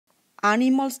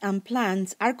Animals and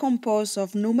plants are composed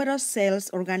of numerous cells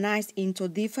organized into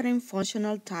different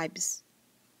functional types.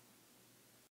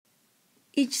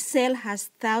 Each cell has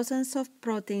thousands of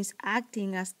proteins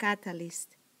acting as catalysts.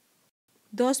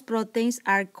 Those proteins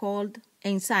are called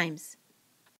enzymes.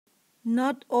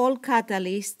 Not all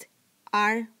catalysts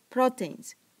are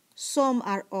proteins. Some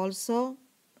are also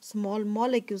small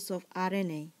molecules of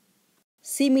RNA.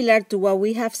 Similar to what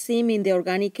we have seen in the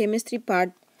organic chemistry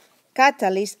part,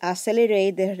 catalysts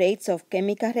accelerate the rates of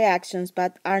chemical reactions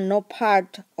but are not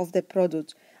part of the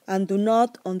product and do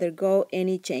not undergo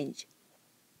any change.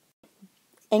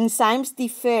 Enzymes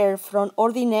differ from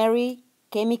ordinary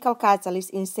chemical catalysts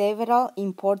in several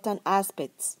important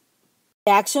aspects.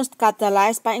 Reactions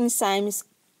catalyzed by enzymes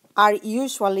are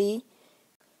usually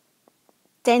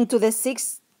 10 to the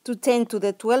 6 to 10 to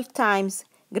the 12 times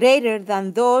greater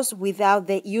than those without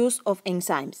the use of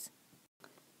enzymes.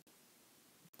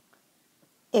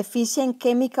 Efficient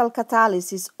chemical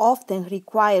catalysis often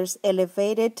requires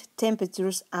elevated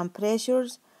temperatures and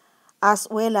pressures as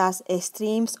well as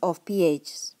extremes of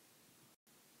pHs.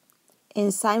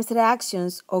 Enzymes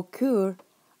reactions occur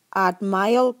at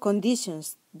mild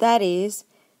conditions, that is,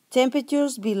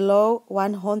 temperatures below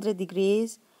 100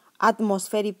 degrees,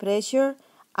 atmospheric pressure,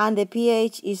 and the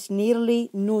pH is nearly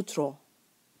neutral.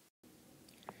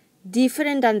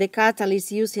 Different than the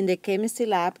catalysts used in the chemistry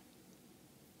lab,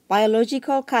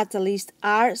 biological catalysts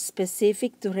are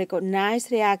specific to recognize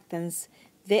reactants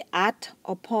they act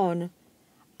upon,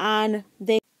 and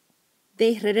they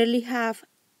rarely have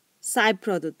side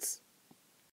products.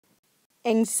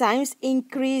 Enzymes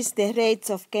increase the rates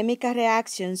of chemical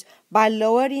reactions by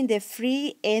lowering the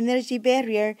free energy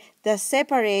barrier that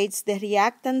separates the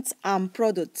reactants and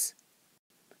products.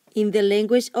 In the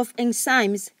language of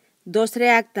enzymes, those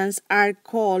reactants are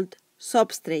called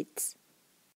substrates.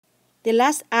 The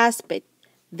last aspect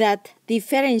that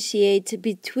differentiates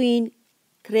between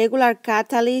regular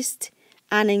catalysts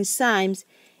and enzymes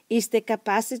is the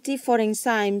capacity for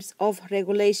enzymes of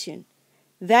regulation.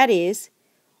 That is,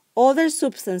 other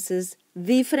substances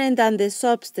different than the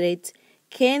substrates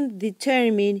can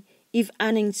determine if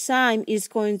an enzyme is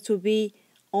going to be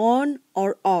on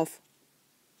or off.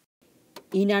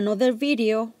 In another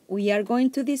video, we are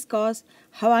going to discuss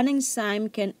how an enzyme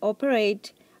can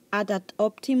operate at an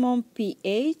optimum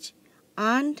pH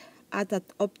and at an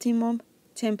optimum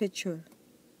temperature.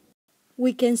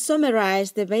 We can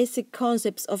summarize the basic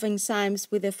concepts of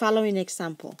enzymes with the following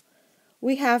example.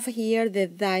 We have here the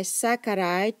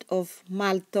disaccharide of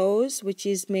maltose, which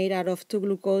is made out of two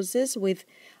glucoses with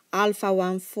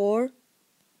alpha-1,4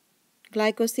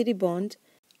 glycosidic bond.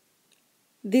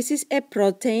 This is a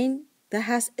protein that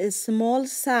has a small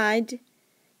side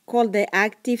called the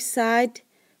active side,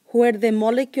 where the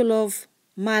molecule of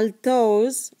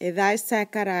maltose, a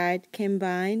disaccharide, can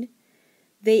bind.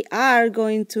 They are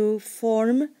going to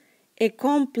form a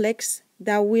complex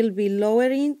that will be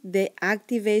lowering the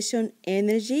activation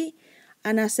energy,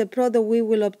 and as a product we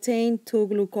will obtain two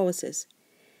glucoses.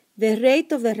 The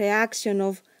rate of the reaction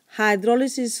of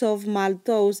hydrolysis of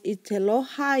maltose is a lot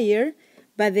higher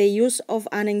by the use of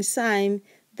an enzyme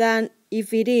than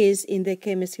if it is in the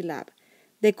chemistry lab.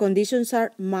 The conditions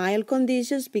are mild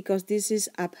conditions because this is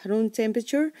at room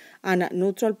temperature and at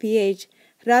neutral pH,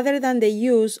 rather than the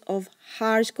use of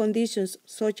harsh conditions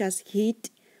such as heat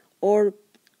or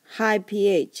high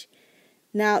pH.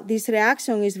 Now, this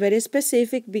reaction is very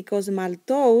specific because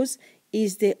maltose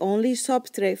is the only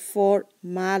substrate for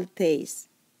maltase.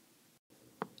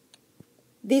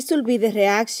 This will be the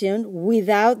reaction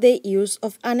without the use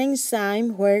of an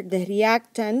enzyme, where the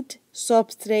reactant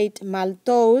substrate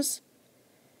maltose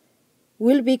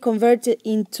will be converted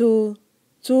into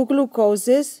two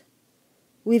glucoses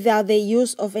without the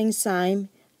use of enzyme,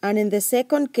 and in the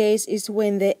second case is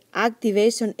when the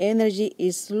activation energy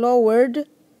is lowered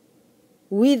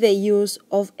with the use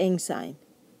of enzyme.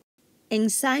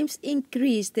 Enzymes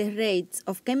increase the rates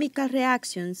of chemical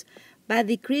reactions by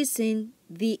decreasing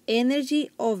the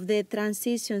energy of the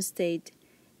transition state,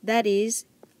 that is,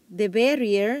 the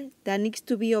barrier that needs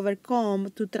to be overcome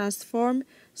to transform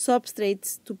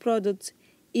substrates to products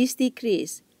is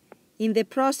decreased. In the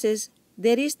process,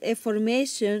 there is a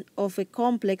formation of a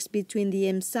complex between the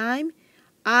enzyme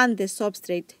and the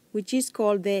substrate, which is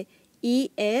called the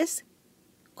ES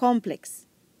complex.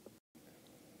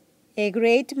 A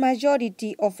great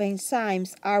majority of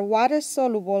enzymes are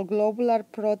water-soluble globular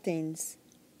proteins.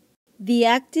 The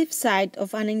active site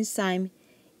of an enzyme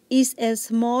is a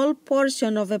small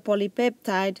portion of a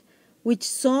polypeptide with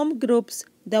some groups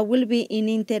that will be in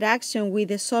interaction with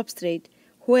the substrate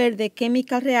where the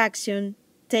chemical reaction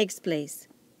takes place.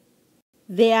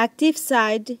 The active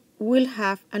site will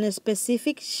have a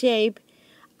specific shape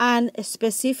and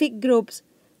specific groups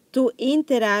to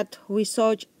interact with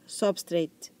such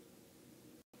substrate.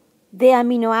 The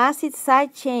amino acid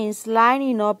side chains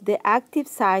lining up the active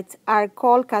sites are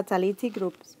called catalytic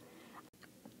groups.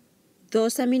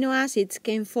 Those amino acids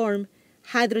can form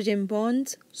hydrogen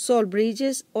bonds, salt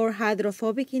bridges, or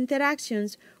hydrophobic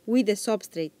interactions with the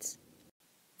substrates.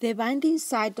 The binding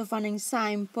site of an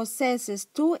enzyme possesses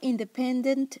two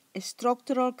independent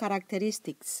structural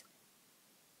characteristics.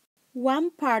 One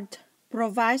part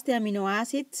provides the amino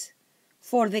acids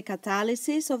for the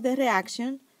catalysis of the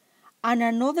reaction, and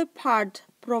another part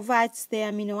provides the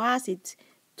amino acids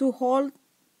to hold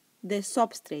the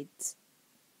substrates.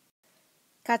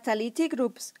 Catalytic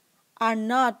groups are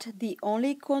not the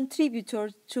only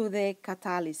contributor to the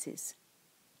catalysis.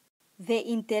 The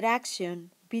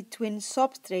interaction between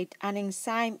substrate and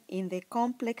enzyme in the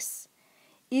complex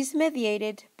is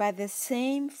mediated by the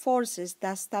same forces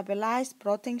that stabilize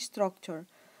protein structure,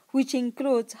 which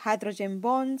includes hydrogen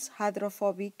bonds,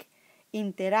 hydrophobic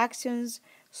interactions,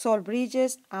 salt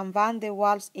bridges, and van der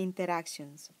Waals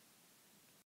interactions.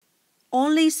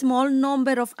 Only a small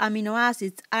number of amino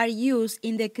acids are used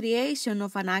in the creation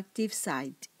of an active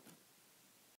site.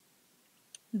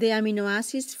 The amino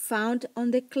acids found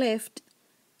on the cleft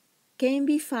can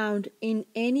be found in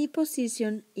any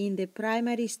position in the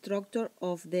primary structure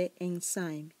of the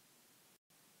enzyme.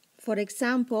 For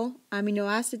example, amino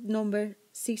acid number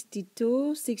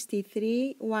 62,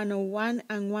 63, 101,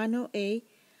 and 108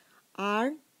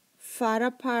 are far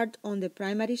apart on the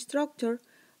primary structure,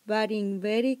 but in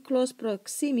very close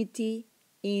proximity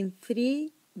in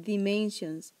 3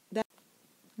 dimensions,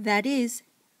 that is,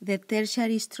 the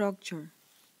tertiary structure.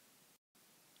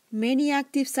 Many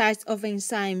active sites of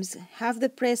enzymes have the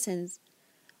presence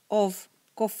of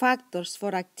cofactors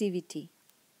for activity.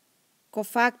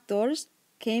 Cofactors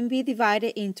can be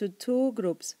divided into two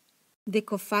groups. The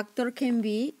cofactor can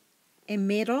be a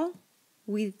metal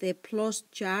with a plus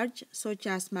charge, such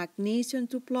as magnesium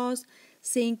 2+,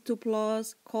 zinc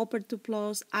 2+, copper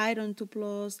 2+, iron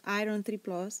 2+, iron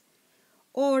 3+,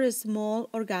 or a small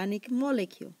organic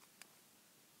molecule.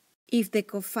 If the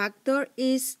cofactor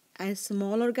is a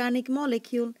small organic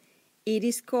molecule, it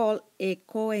is called a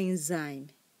coenzyme.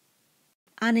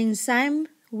 An enzyme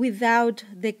without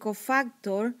the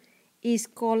cofactor is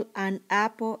called an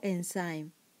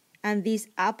apoenzyme, and this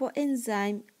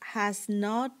apoenzyme has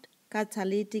not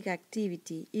catalytic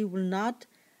activity. It will not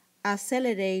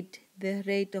accelerate the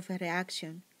rate of a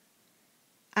reaction.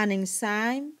 An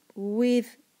enzyme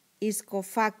with its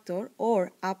cofactor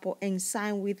or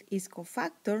apoenzyme with its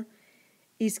cofactor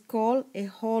is called a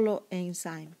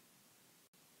holoenzyme.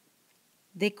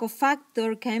 The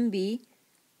cofactor can be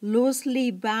loosely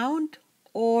bound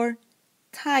or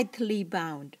tightly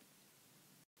bound.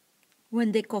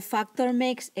 When the cofactor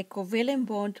makes a covalent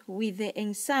bond with the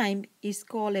enzyme, is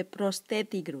called a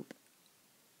prosthetic group.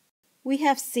 We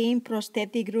have seen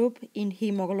prosthetic group in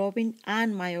hemoglobin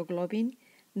and myoglobin.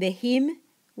 The heme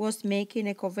was making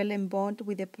a covalent bond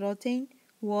with the protein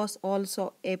was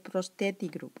also a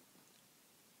prosthetic group.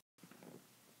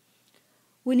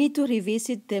 We need to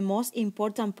revisit the most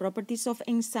important properties of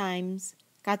enzymes: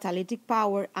 catalytic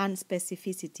power and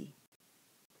specificity.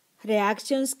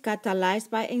 Reactions catalyzed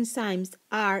by enzymes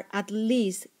are at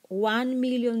least 1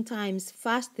 million times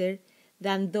faster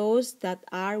than those that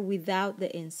are without the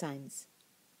enzymes.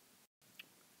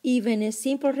 Even a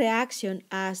simple reaction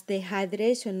as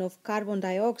dehydration of carbon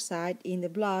dioxide in the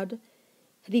blood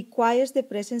requires the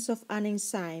presence of an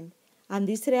enzyme, and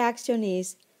this reaction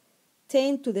is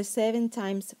 10 to the 7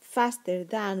 times faster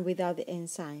than without the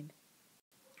enzyme.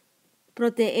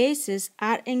 Proteases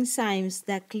are enzymes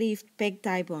that cleave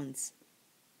peptide bonds.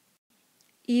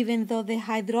 Even though the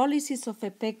hydrolysis of a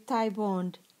peptide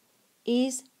bond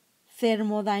is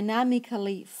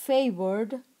thermodynamically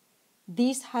favored,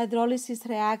 this hydrolysis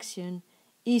reaction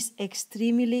is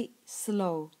extremely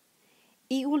slow.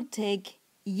 It will take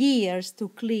years to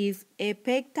cleave a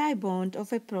peptide bond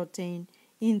of a protein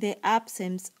in the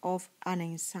absence of an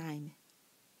enzyme.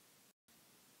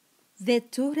 The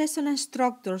two resonance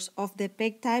structures of the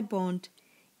peptide bond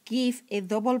give a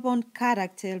double bond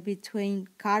character between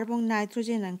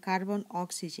carbon-nitrogen and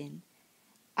carbon-oxygen.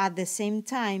 At the same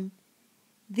time,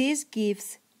 this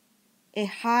gives a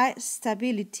high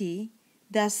stability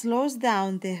that slows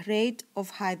down the rate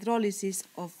of hydrolysis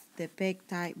of the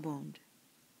peptide bond.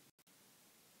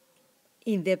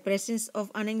 In the presence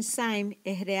of an enzyme,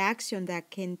 a reaction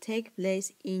that can take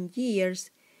place in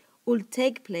years will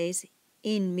take place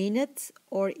in minutes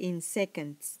or in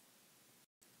seconds.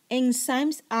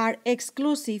 Enzymes are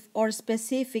exclusive or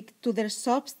specific to their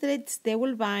substrates they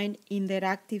will bind in their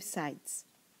active sites.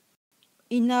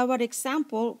 In our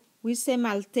example, we say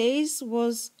maltase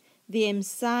was the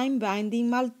enzyme binding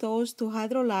maltose to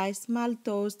hydrolyze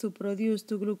maltose to produce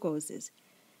 2-glucoses.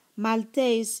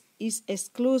 Maltase is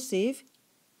exclusive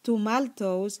to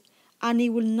maltose and it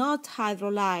will not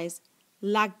hydrolyze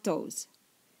lactose.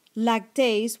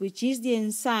 Lactase, which is the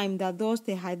enzyme that does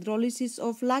the hydrolysis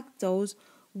of lactose,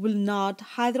 will not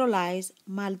hydrolyze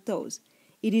maltose.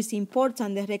 It is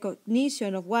important the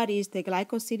recognition of what is the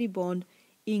glycosidic bond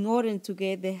in order to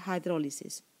get the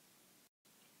hydrolysis.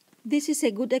 This is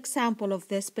a good example of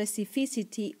the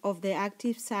specificity of the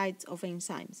active sites of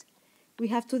enzymes. We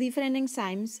have two different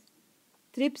enzymes,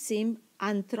 trypsin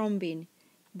and thrombin.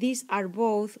 These are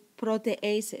both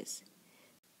proteases.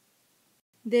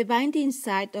 The binding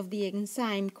site of the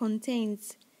enzyme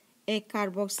contains a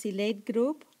carboxylate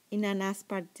group in an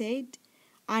aspartate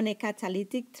and a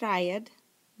catalytic triad,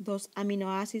 those amino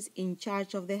acids in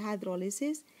charge of the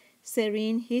hydrolysis,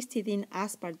 serine, histidine,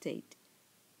 aspartate.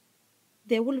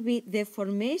 There will be the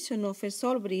formation of a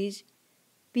salt bridge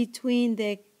between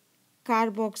the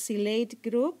carboxylate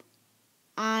group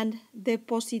and the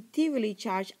positively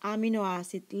charged amino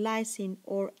acid lysine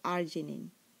or arginine.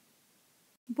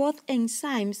 Both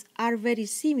enzymes are very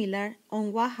similar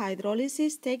on what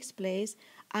hydrolysis takes place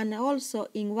and also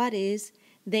in what is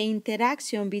the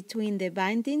interaction between the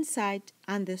binding site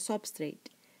and the substrate.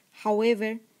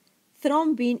 However,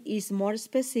 thrombin is more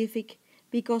specific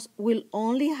because will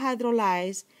only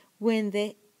hydrolyze when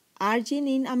the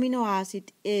arginine amino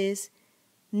acid is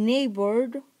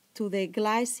neighbored to the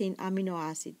glycine amino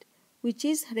acid, which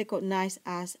is recognized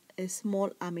as a small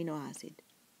amino acid.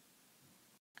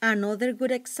 Another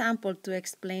good example to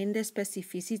explain the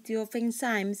specificity of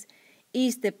enzymes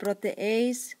is the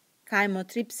protease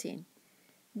chymotrypsin.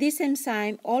 This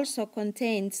enzyme also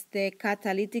contains the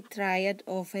catalytic triad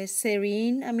of a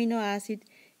serine amino acid,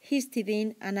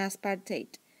 histidine, and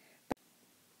aspartate.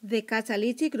 The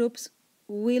catalytic groups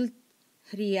will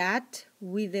react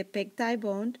with the peptide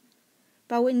bond,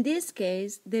 but in this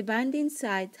case, the binding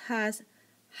site has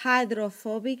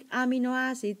hydrophobic amino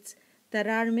acids that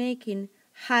are making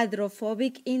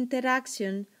hydrophobic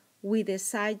interaction with the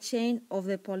side chain of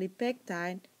the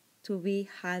polypeptide to be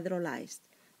hydrolyzed.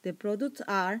 The products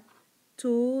are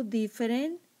two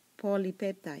different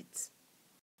polypeptides.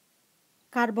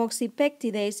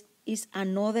 Carboxypeptidase is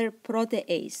another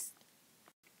protease.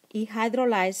 It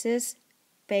hydrolyzes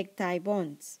peptide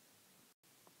bonds.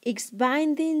 Its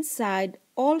binding site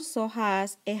also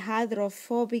has a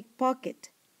hydrophobic pocket.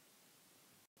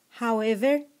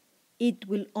 However, it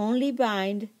will only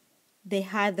bind the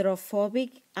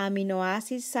hydrophobic amino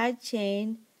acid side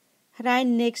chain right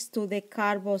next to the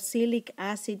carboxylic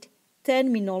acid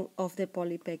terminal of the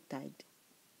polypeptide.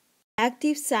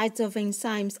 Active sites of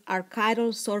enzymes are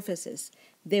chiral surfaces.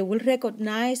 They will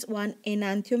recognize one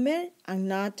enantiomer and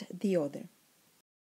not the other.